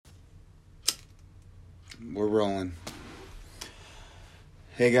We're rolling.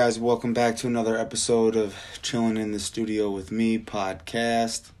 Hey guys, welcome back to another episode of Chilling in the Studio with Me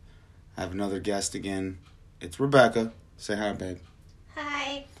podcast. I have another guest again. It's Rebecca. Say hi, babe.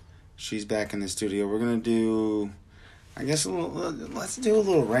 Hi. She's back in the studio. We're gonna do, let's do a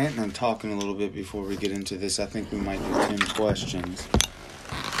little ranting and talking a little bit before we get into this. I think we might do 10 questions.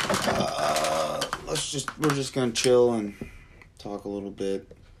 We're just gonna chill and talk a little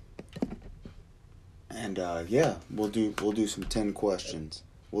bit. And we'll do some 10 questions.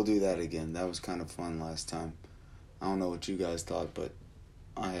 We'll do that again. That was kind of fun last time. I don't know what you guys thought, but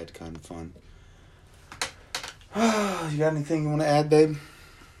I had kind of fun. You got anything you want to add, babe?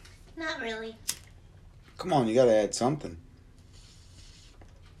 Not really. Come on, you got to add something.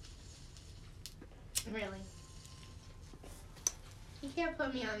 Really. You can't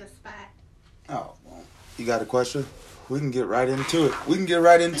put me on the spot. Oh, well, you got a question? We can get right into it. You want to get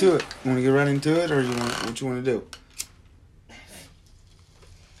right into it, or what you want to do?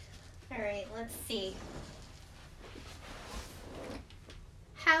 Alright, let's see.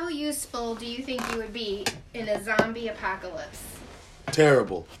 How useful do you think you would be in a zombie apocalypse?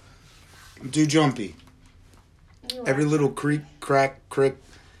 Terrible. I'm too jumpy. Every little creak, crack, crick,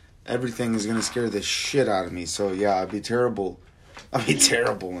 everything is going to scare the shit out of me. So, yeah, I'd be terrible. I'd be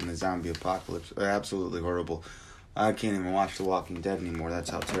terrible in the zombie apocalypse. Absolutely horrible. I can't even watch The Walking Dead anymore. That's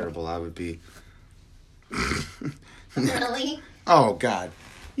how terrible I would be. Really? Oh, God.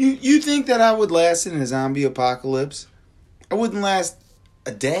 You think that I would last in a zombie apocalypse? I wouldn't last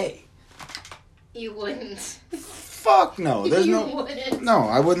a day. You wouldn't. Fuck no. There's you no. Wouldn't. No,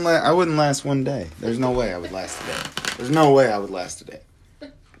 I wouldn't last one day. There's no way I would last a day. There's no way I would last a day.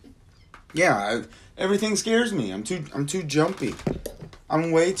 Yeah, everything scares me. I'm too jumpy.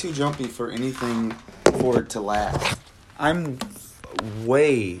 I'm way too jumpy for anything for it to last. I'm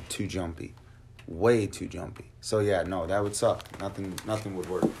way too jumpy. Way too jumpy. So yeah, no, that would suck. Nothing would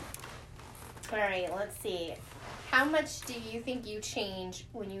work. Alright, let's see. How much do you think you change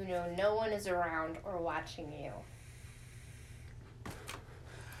when you know no one is around or watching you?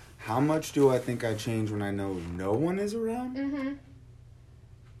 How much do I think I change when I know no one is around? Mm-hmm.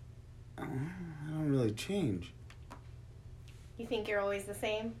 I don't really change. You think you're always the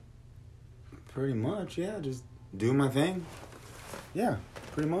same? Pretty much, yeah. Just do my thing. Yeah,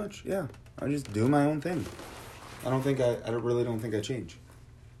 pretty much, yeah. I just do my own thing. I really don't think I change.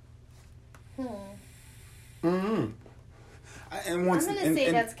 Mm-hmm. I'm going to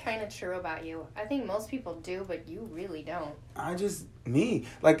say that's kind of true about you. I think most people do, but you really don't.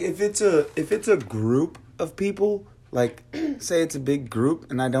 Like, if it's a group of people, like, say it's a big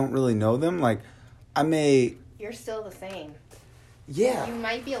group and I don't really know them, like, You're still the same. Yeah. You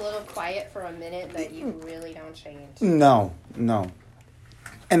might be a little quiet for a minute, but you really don't change. No.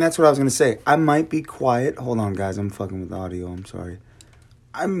 And that's what I was going to say. I might be quiet. Hold on, guys. I'm fucking with the audio. I'm sorry.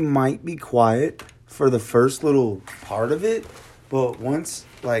 I might be quiet for the first little part of it, but once,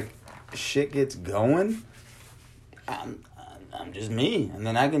 like, shit gets going, I'm just me. And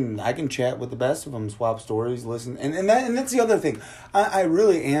then I can chat with the best of them, swap stories, listen. And that's the other thing. I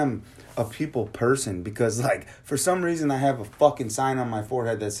really am a people person because, like, for some reason I have a fucking sign on my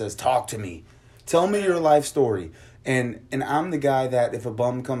forehead that says, talk to me. Tell me your life story. And I'm the guy that if a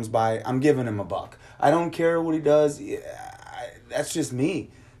bum comes by, I'm giving him $1. I don't care what he does. That's just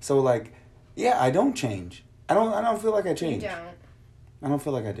me. So, like, yeah, I don't change. I don't feel like I change. You don't. I don't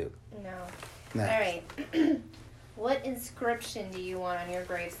feel like I do. No. Nah. All right. What inscription do you want on your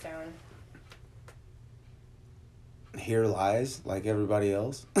gravestone? Here lies, like everybody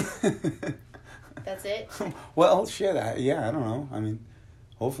else. That's it? Well, shit, I don't know. I mean,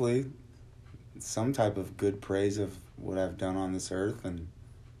 hopefully some type of good praise of what I've done on this earth, and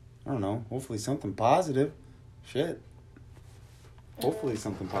I don't know, hopefully something positive. Shit. Hopefully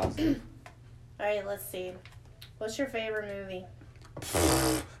something positive. All right, let's see. What's your favorite movie?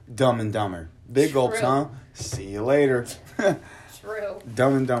 Dumb and Dumber. Big gulps, huh? See you later. True.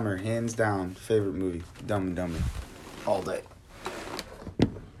 Dumb and Dumber, hands down, favorite movie. Dumb and Dumber. All day.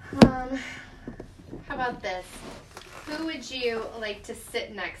 How about this? Who would you like to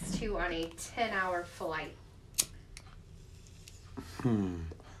sit next to on a 10-hour flight? On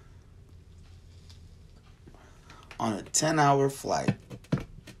a 10-hour flight.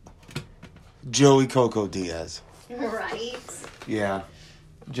 Joey Coco Diaz. Right? Yeah.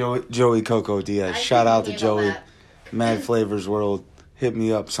 Joey Coco Diaz. Shout out to Joey. Mad Flavors World. Hit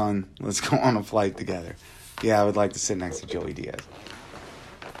me up, son. Let's go on a flight together. Yeah, I would like to sit next to Joey Diaz.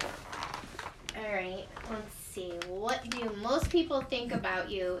 Alright, let's see. What do most people think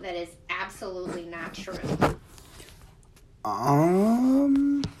about you that is absolutely not true?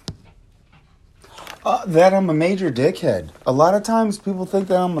 That I'm a major dickhead. A lot of times people think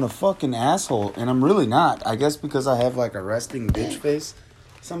that I'm a fucking asshole, and I'm really not. I guess because I have like a resting bitch face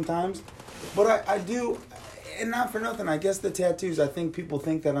sometimes. But I do, and not for nothing, I guess the tattoos, I think people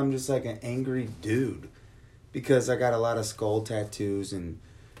think that I'm just like an angry dude. Because I got a lot of skull tattoos and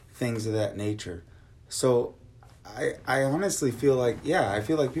things of that nature. So I honestly feel like, yeah, I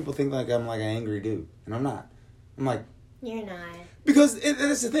feel like people think like I'm like an angry dude. And I'm not. I'm like... You're not. Because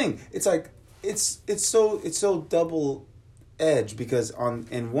that's the thing. It's like... It's so double edged because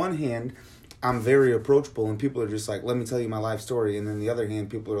in one hand I'm very approachable and people are just like, let me tell you my life story, and then the other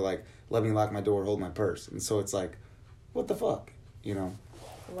hand people are like, let me lock my door, hold my purse. And so it's like, what the fuck, you know?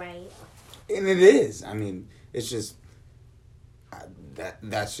 Right. And it is. I mean, it's just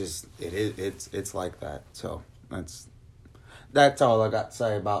that's just it is. It's like that. So that's all I got to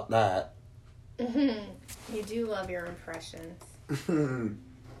say about that. You do love your impressions.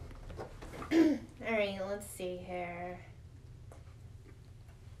 All right, let's see here.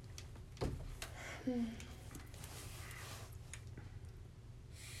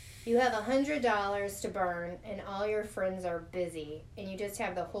 You have $100 to burn, and all your friends are busy, and you just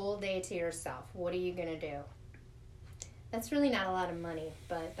have the whole day to yourself. What are you gonna do? That's really not a lot of money,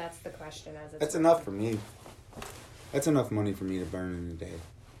 but that's the question. That's enough for me. That's enough money for me to burn in a day.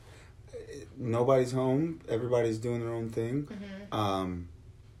 Nobody's home. Everybody's doing their own thing. Mm-hmm.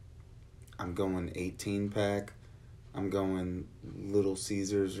 I'm going 18-pack. I'm going Little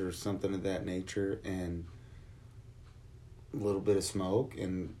Caesars or something of that nature, and a little bit of smoke,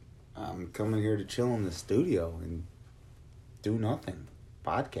 and I'm coming here to chill in the studio and do nothing.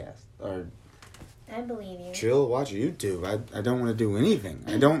 Podcast. Or I believe you. Chill, watch YouTube. I don't want to do anything.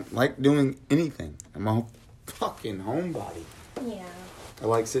 I don't like doing anything. I'm a fucking homebody. Yeah. I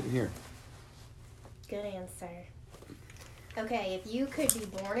like sitting here. Good answer. Okay, if you could be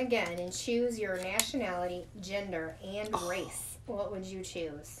born again and choose your nationality, gender, and race, what would you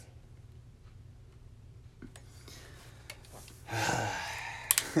choose?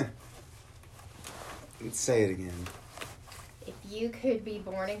 Let's say it again. If you could be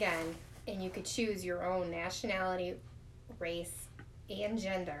born again and you could choose your own nationality, race, and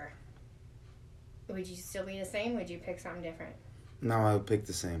gender, would you still be the same? Would you pick something different? No, I would pick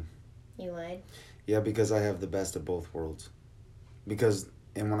the same. You would? Yeah, because I have the best of both worlds. Because,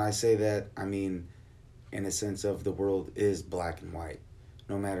 and when I say that, I mean in a sense of the world is black and white.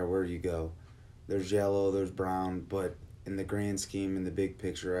 No matter where you go. There's yellow, there's brown, but in the grand scheme, in the big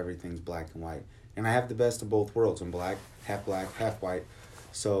picture, everything's black and white. And I have the best of both worlds. I'm black, half white.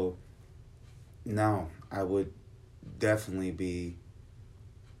 So, no, I would definitely be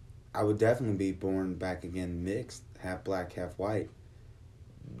born back again mixed, half black, half white.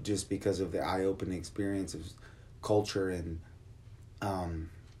 Just because of the eye-opening experience of culture and I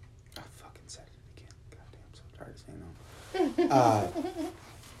fucking said it again. Goddamn, so tired of saying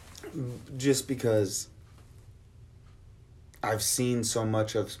no. Just because I've seen so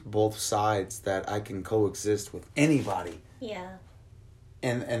much of both sides that I can coexist with anybody. Yeah.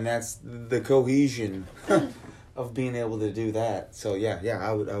 And that's the cohesion of being able to do that. So yeah,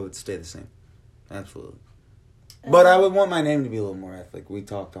 I would stay the same. Absolutely. But I would want my name to be a little more ethnic. We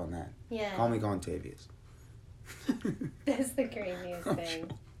talked on that. Yeah. Call me Contavious. That's the craziest thing.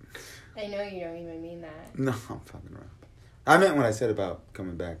 I know you don't even mean that. No, I'm fucking around. I meant when I said about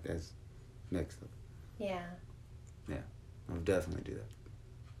coming back as mixed. Yeah. Yeah, I would definitely do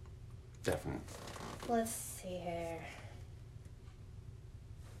that. Definitely. Let's see here.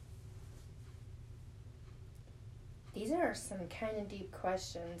 These are some kind of deep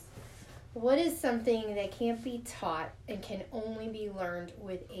questions. What is something that can't be taught and can only be learned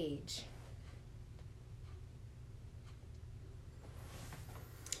with age?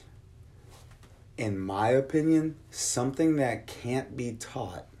 In my opinion, something that can't be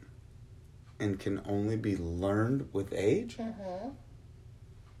taught and can only be learned with age? Mm-hmm.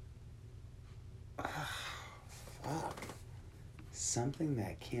 Fuck. Something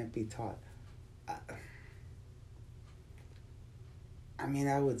that can't be taught. I mean,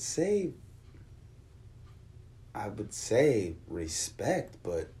 I would say respect,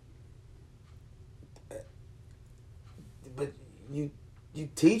 but you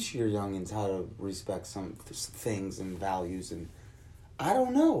teach your youngins how to respect some things and values, and I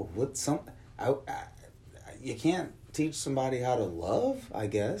don't know what you can't teach somebody how to love, I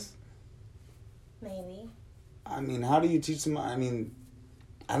guess. Maybe. I mean, how do you teach them? I mean,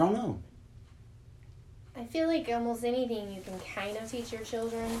 I don't know. I feel like almost anything you can kind of teach your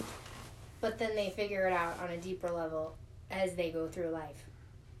children, but then they figure it out on a deeper level as they go through life.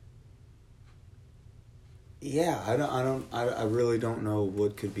 Yeah, I really don't know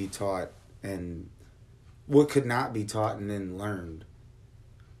what could be taught and what could not be taught and then learned.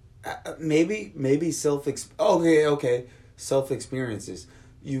 Maybe self experiences.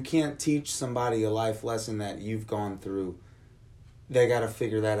 You can't teach somebody a life lesson that you've gone through. They got to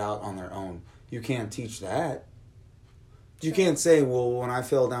figure that out on their own. You can't teach that. You can't say, well, when I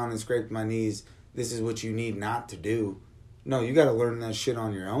fell down and scraped my knees, this is what you need not to do. No, you got to learn that shit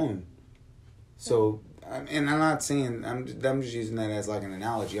on your own. So, and I'm not saying, I'm just using that as like an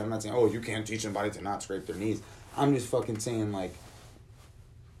analogy. I'm not saying, oh, you can't teach somebody to not scrape their knees. I'm just fucking saying, like,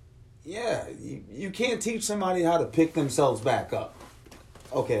 yeah, you can't teach somebody how to pick themselves back up.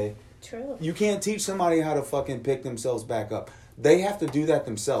 Okay? True. You can't teach somebody how to fucking pick themselves back up. They have to do that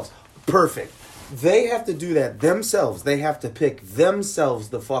themselves. Perfect. They have to do that themselves. They have to pick themselves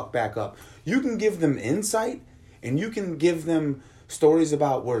the fuck back up. You can give them insight, and you can give them stories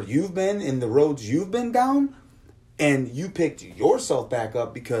about where you've been and the roads you've been down, and you picked yourself back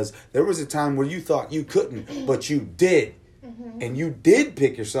up because there was a time where you thought you couldn't, but you did. Mm-hmm. And you did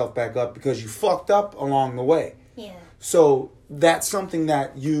pick yourself back up because you fucked up along the way. Yeah. So that's something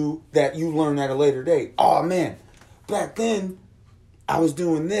that you learn at a later date. Oh man, back then I was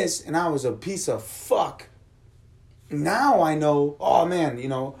doing this and I was a piece of fuck. Now I know, oh man,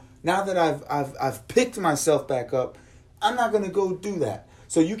 now that I've picked myself back up, I'm not going to go do that.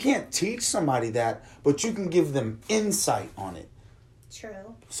 So you can't teach somebody that, but you can give them insight on it.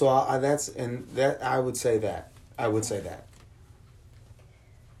 True. So I would say that. I would say that.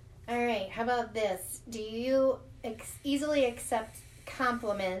 All right, how about this? Do you easily accept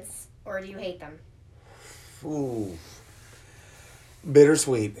compliments or do you hate them? Ooh.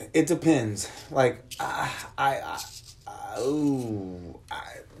 Bittersweet. It depends. Like,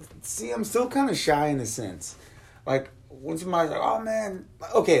 see, I'm still kind of shy in a sense. Like, when somebody's like, oh man,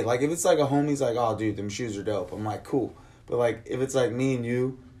 okay, like if it's like a homie's like, oh dude, them shoes are dope, I'm like, cool. But like, if it's like me and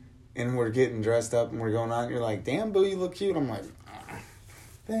you, and we're getting dressed up and we're going on, you're like, damn, boo, you look cute. I'm like,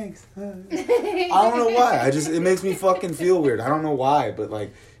 thanks. I don't know why. It makes me fucking feel weird. I don't know why, but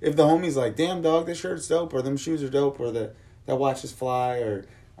like, if the homie's like, damn dog, this shirt's dope, or them shoes are dope, or that watch is fly, or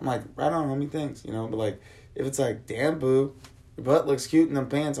I'm like, right on, homie, thanks, But like, if it's like, damn boo, your butt looks cute in them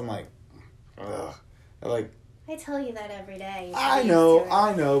pants, I'm like, ugh. I tell you that every day. I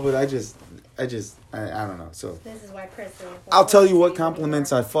know, but I don't know. So this is why Chris. I'll tell you what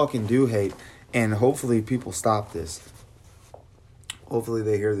compliments I fucking do hate, and hopefully people stop this. Hopefully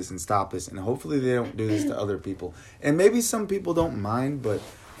they hear this and stop this, and hopefully they don't do this to other people. And maybe some people don't mind, but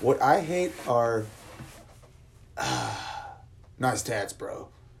what I hate are nice tats, bro.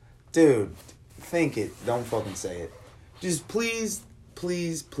 Dude, think it. Don't fucking say it. Just please,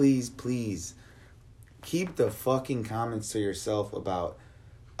 please, please, please keep the fucking comments to yourself about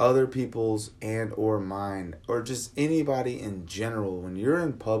other people's and or mine, or just anybody in general. When you're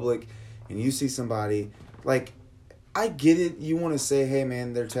in public and you see somebody, like, I get it, you want to say, hey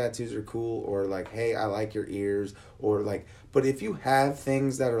man, their tattoos are cool, or like, hey, I like your ears, or like, but if you have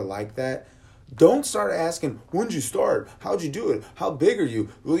things that are like that, don't start asking, when'd you start? How'd you do it? How big are you?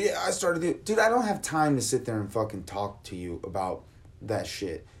 Well, yeah, I started it. Dude, I don't have time to sit there and fucking talk to you about that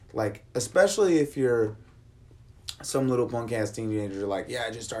shit. Like, especially if you're some little punk ass teenager, like, yeah,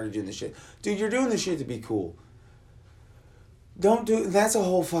 I just started doing this shit. Dude, you're doing this shit to be cool. That's a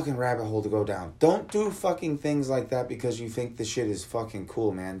whole fucking rabbit hole to go down. Don't do fucking things like that because you think the shit is fucking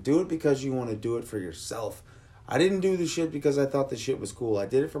cool, man. Do it because you want to do it for yourself. I didn't do the shit because I thought the shit was cool. I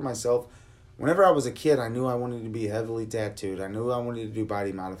did it for myself. Whenever I was a kid, I knew I wanted to be heavily tattooed. I knew I wanted to do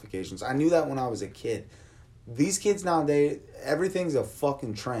body modifications. I knew that when I was a kid. These kids nowadays, everything's a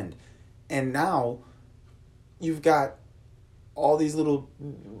fucking trend. And now, you've got all these little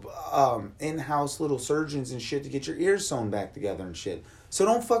in-house little surgeons and shit to get your ears sewn back together and shit. So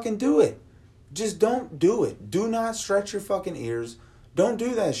don't fucking do it. Just don't do it. Do not stretch your fucking ears. Don't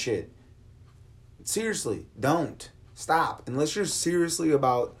do that shit. Seriously, don't. Stop. Unless you're seriously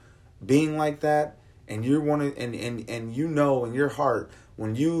about being like that, and you want to, and you know in your heart,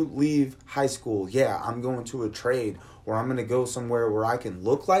 when you leave high school, yeah, I'm going to a trade, or I'm going to go somewhere where I can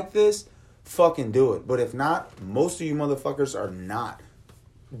look like this, fucking do it. But if not, most of you motherfuckers are not.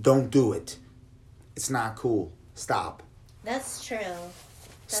 Don't do it. It's not cool. Stop. That's true.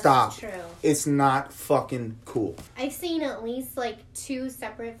 Stop. True. It's not fucking cool. I've seen at least like 2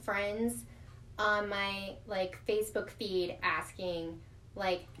 separate friends on my like Facebook feed asking,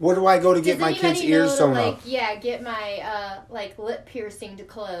 Like, where do I go to get does my anybody kids' ears know to, sewn like, up? yeah, get my lip piercing to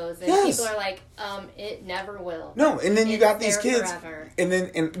close, and Yes. people are like, it never will. No, and then you It's got these there kids, forever.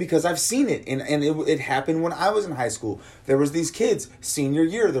 and because I've seen it, and it happened when I was in high school. There was these kids, senior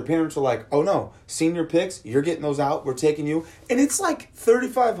year, their parents were like, "Oh no, senior pics, you're getting those out. We're taking you," and it's like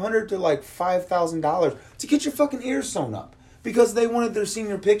 $3,500 to like $5,000 to get your fucking ears sewn up because they wanted their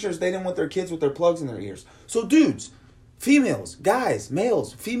senior pictures. They didn't want their kids with their plugs in their ears. So dudes, females, guys,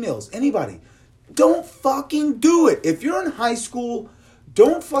 males, females, anybody, don't fucking do it. If you're in high school,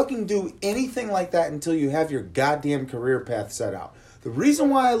 don't fucking do anything like that until you have your goddamn career path set out. The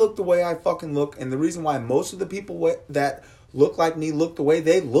reason why I look the way I fucking look, and the reason why most of the people that look like me look the way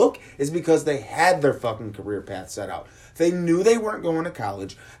they look, is because they had their fucking career path set out. They knew they weren't going to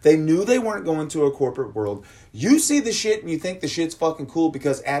college. They knew they weren't going to a corporate world. You see the shit and you think the shit's fucking cool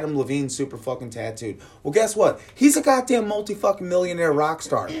because Adam Levine's super fucking tattooed. Well, guess what? He's a goddamn multi-fucking millionaire rock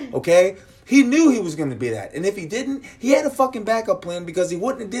star, okay? He knew he was going to be that. And if he didn't, he had a fucking backup plan because he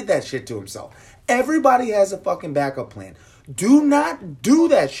wouldn't have did that shit to himself. Everybody has a fucking backup plan. Do not do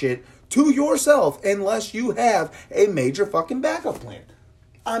that shit to yourself unless you have a major fucking backup plan.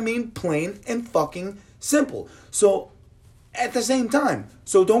 I mean, plain and fucking simple. So, at the same time,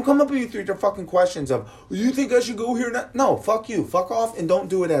 so don't come up with your fucking questions of, you think I should go here? No, fuck you. Fuck off and don't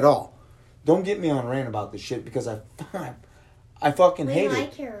do it at all. Don't get me on a rant about this shit because I fucking hate it. We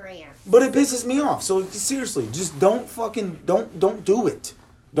like your rant. But it pisses me off. So seriously, just don't do it.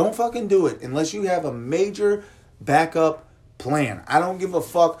 Don't fucking do it unless you have a major backup plan. I don't give a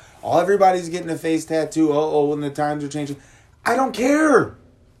fuck. Everybody's getting a face tattoo. When the times are changing. I don't care.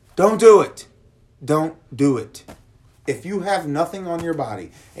 Don't do it. Don't do it. If you have nothing on your body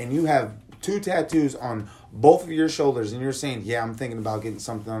and you have 2 tattoos on both of your shoulders and you're saying, yeah, I'm thinking about getting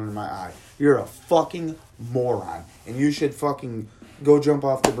something under my eye, you're a fucking moron. And you should fucking go jump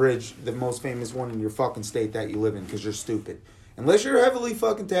off the bridge, the most famous one in your fucking state that you live in, because you're stupid. Unless you're heavily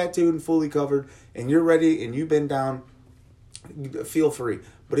fucking tattooed and fully covered and you're ready and you've been down, feel free.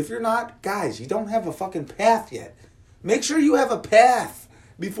 But if you're not, guys, you don't have a fucking path yet. Make sure you have a path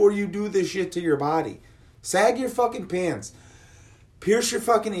before you do this shit to your body. Sag your fucking pants. Pierce your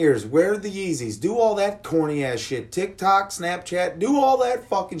fucking ears. Wear the Yeezys. Do all that corny ass shit. TikTok, Snapchat. Do all that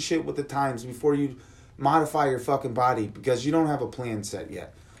fucking shit with the times before you modify your fucking body because you don't have a plan set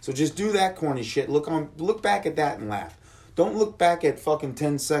yet. So just do that corny shit. Look back at that and laugh. Don't look back at fucking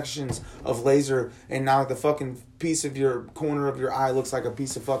 10 sections of laser and now the fucking piece of your corner of your eye looks like a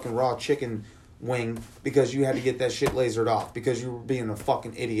piece of fucking raw chicken wing because you had to get that shit lasered off because you were being a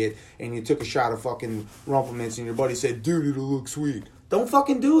fucking idiot and you took a shot of fucking Rumple Minze and your buddy said, dude, it'll look sweet. Don't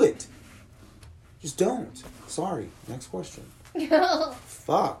fucking do it. Just don't. Sorry. Next question.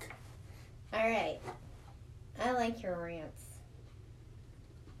 Fuck. Alright. I like your rants.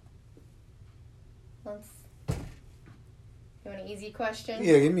 You want an easy question?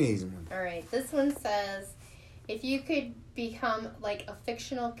 Yeah, give me an easy one. Alright. This one says, if you could become like a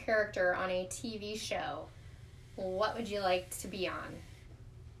fictional character on a TV show, what would you like to be on?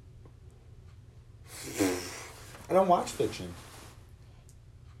 I don't watch fiction.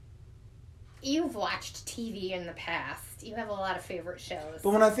 You've watched TV in the past. You have a lot of favorite shows.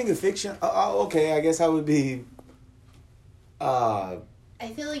 But when I think of fiction, okay, I guess I would be. I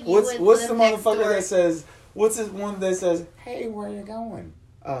feel like you what's would the live next motherfucker door. that says? What's this one that says, "Hey, where you going?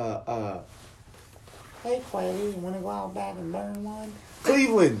 Hey, Quayle, you want to go out back and burn one?"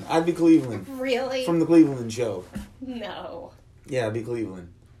 Cleveland. I'd be Cleveland. Really? From the Cleveland Show. No. Yeah, I'd be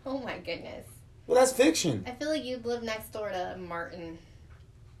Cleveland. Oh my goodness. Well, that's fiction. I feel like you'd live next door to Martin.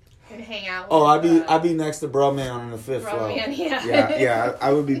 You'd hang out with I'd be next to Bro Man on the 5th floor. Man, yeah. Yeah,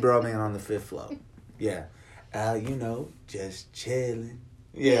 I would be Bro Man on the 5th floor. Yeah. Just chilling.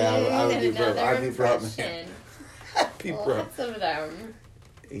 Yeah, I would be Bro. I'd be Bro Man. I'd be Bro. Lots of them.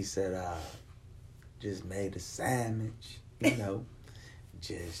 He said, just made a sandwich,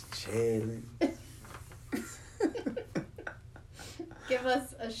 just chilling. Give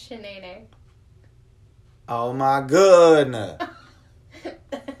us a shenane. Oh my goodness.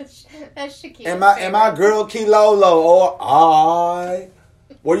 That's Shakira. Am I girl Kilolo or I?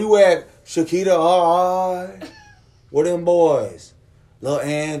 Where you at, Shakita or I? Where them boys? Lil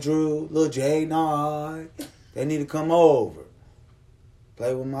Andrew, Lil J Nod. They need to come over.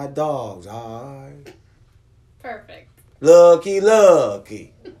 Play with my dogs, alright? Perfect.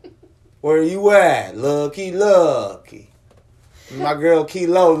 Lucky. Where you at? Lucky. My girl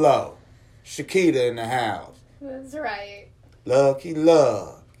Kilolo. Shakita in the house. That's right. Lucky.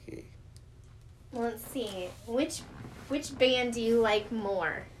 Let's see. Which band do you like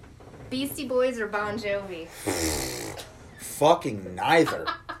more? Beastie Boys or Bon Jovi? Fucking neither.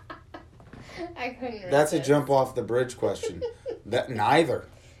 I couldn't. That's a resist. jump off the bridge question. That neither.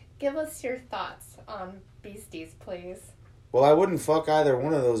 Give us your thoughts on Beasties, please. Well, I wouldn't fuck either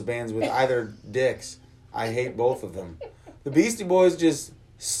one of those bands with either dicks. I hate both of them. The Beastie Boys just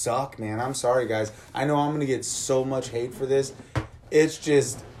suck, man. I'm sorry, guys. I know I'm going to get so much hate for this. It's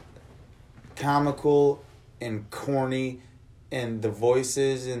just comical and corny, and the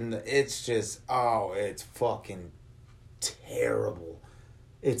voices, and it's just, it's fucking terrible.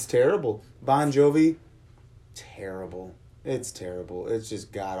 It's terrible. Bon Jovi, terrible. It's terrible. It's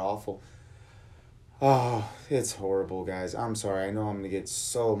just god-awful. Oh, it's horrible, guys. I'm sorry. I know I'm going to get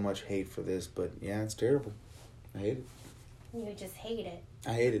so much hate for this, but yeah, it's terrible. I hate it. You just hate it.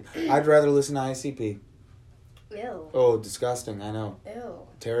 I hate it. I'd rather listen to ICP. Ew. Oh, disgusting. I know. Ew.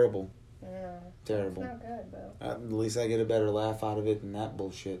 Terrible. Yeah. Terrible. It's not good, though. At least I get a better laugh out of it than that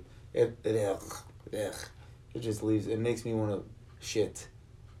bullshit. It just leaves. It makes me want to shit.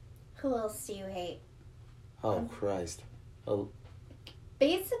 Who else do you hate? Oh, Christ. Oh,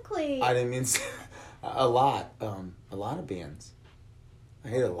 Basically, I didn't mean a lot. A lot of bands. I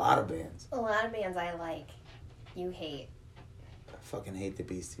hate a lot of bands. a lot of bands I like, you hate. I fucking hate the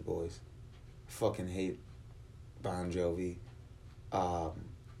Beastie Boys. I fucking hate Bon Jovi.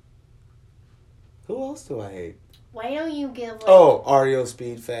 Who else do I hate? Why don't you give, like... Oh, REO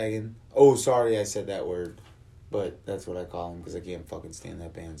Speedwagon. Oh, sorry I said that word. But that's what I call him because I can't fucking stand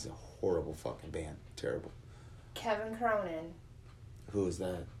that band. It's a horrible fucking band. Terrible. Kevin Cronin, Who is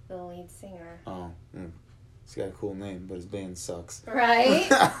that? the lead singer. Oh, he's got a cool name, but his band sucks. Right?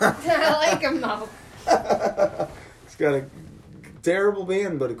 I like him, though. He's got a terrible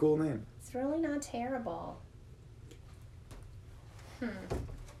band, but a cool name. It's really not terrible.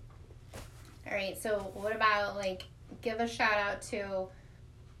 Alright, so what about, like, give a shout out to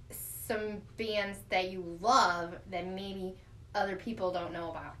some bands that you love that maybe other people don't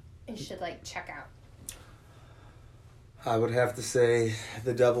know about and should, like, check out. I would have to say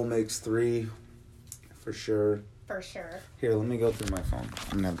The Devil Makes Three, for sure. For sure. Here, let me go through my phone.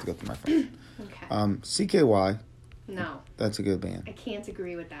 I'm going to have to go through my phone. Okay. CKY, No, that's a good band. I can't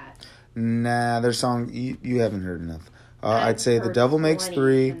agree with that. Nah, their song, you haven't heard enough. I've I'd say The heard Devil Makes 20,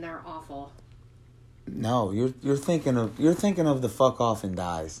 Three. and they're awful. No, you're thinking of the Fuck Off and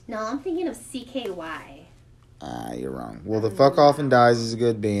Dies. No, I'm thinking of CKY. You're wrong. Well, the Fuck Off and Dies is a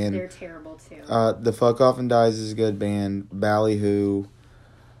good band. They're terrible too. The Fuck Off and Dies is a good band. Ballyhoo.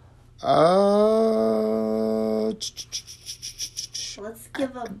 Let's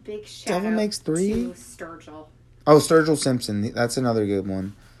give a big shout Devil out Makes Three? to Sturgill. Oh, Sturgill Simpson. That's another good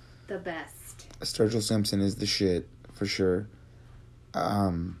one. The best. Sturgill Simpson is the shit for sure.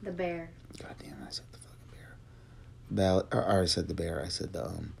 The bear. God damn, I said the fucking bear. I said the bear. I said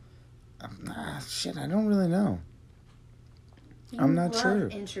the shit. I don't really know. I'm not sure.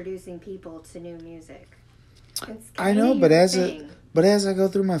 Introducing people to new music. It's I know, kinda but your as thing. as I go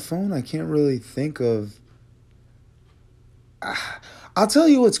through my phone, I can't really think of. I'll tell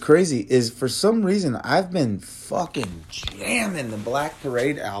you what's crazy is for some reason I've been fucking jamming the Black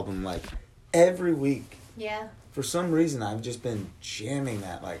Parade album like every week. Yeah. For some reason I've just been jamming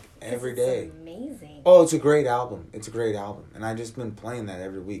that like every day. It's amazing. Oh, it's a great album. It's a great album, and I've just been playing that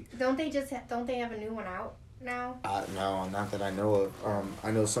every week. Don't they have a new one out now? No, not that I know of.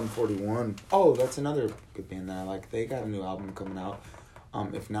 I know Sum 41. Oh, that's another good band that I like. They got a new album coming out.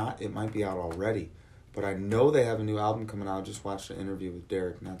 If not, it might be out already. But I know they have a new album coming out. I just watched an interview with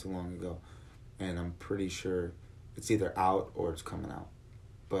Derek not too long ago. And I'm pretty sure it's either out or it's coming out.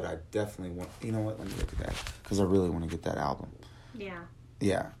 But I definitely want... You know what? Let me look at that. Because I really want to get that album. Yeah.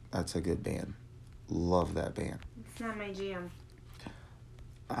 Yeah, that's a good band. Love that band. It's not my jam.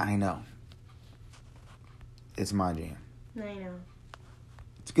 I know. It's my jam. I know.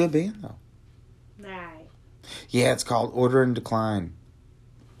 It's a good band, though. Right. Yeah, it's called Order and Decline.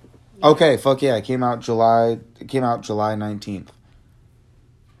 Okay, fuck yeah. It came out July 19th.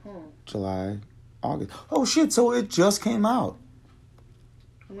 July, August. Oh shit, so it just came out.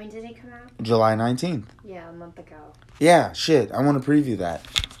 When did it come out? July 19th. Yeah, a month ago. Yeah, shit. I want to preview that.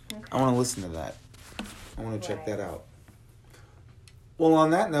 Okay. I want to listen to that. I want to check that out. Well, on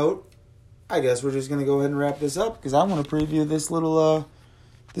that note, I guess we're just going to go ahead and wrap this up because I want to preview this little,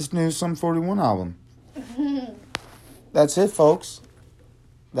 this new Sum 41 album. That's it, folks.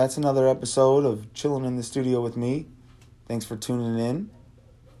 That's another episode of Chilling in the Studio with me. Thanks for tuning in.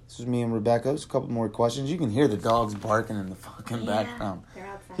 This was me and Rebecca. There's a couple more questions. You can hear the dogs barking in the fucking background. They're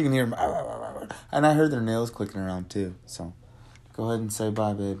outside. You can hear them. And I heard their nails clicking around too. So go ahead and say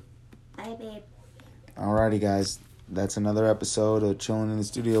bye, babe. Bye, babe. Alrighty, guys. That's another episode of Chilling in the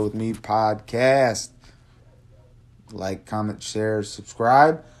Studio with Me podcast. Like, comment, share,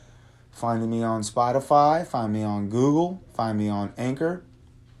 subscribe. Finding me on Spotify. Find me on Google. Find me on Anchor.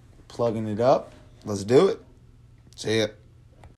 Plugging it up. Let's do it. See ya.